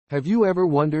Have you ever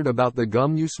wondered about the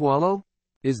gum you swallow?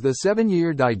 Is the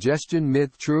 7-year digestion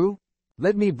myth true?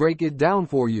 Let me break it down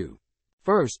for you.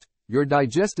 First, your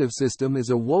digestive system is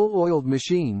a well-oiled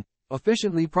machine,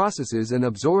 efficiently processes and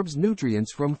absorbs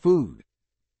nutrients from food.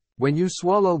 When you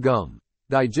swallow gum,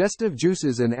 digestive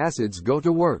juices and acids go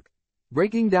to work,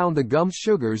 breaking down the gum's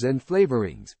sugars and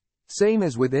flavorings, same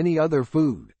as with any other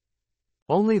food.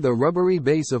 Only the rubbery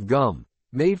base of gum,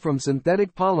 made from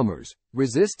synthetic polymers,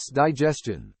 resists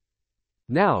digestion.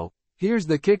 Now, here's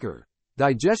the kicker.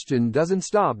 Digestion doesn't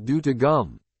stop due to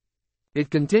gum. It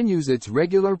continues its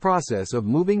regular process of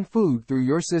moving food through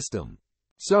your system.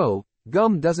 So,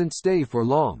 gum doesn't stay for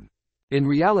long. In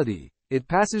reality, it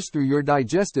passes through your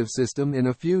digestive system in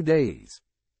a few days.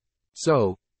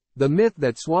 So, the myth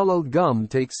that swallowed gum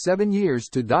takes 7 years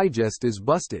to digest is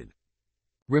busted.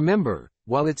 Remember,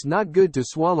 while it's not good to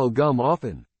swallow gum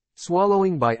often,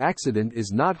 swallowing by accident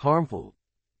is not harmful.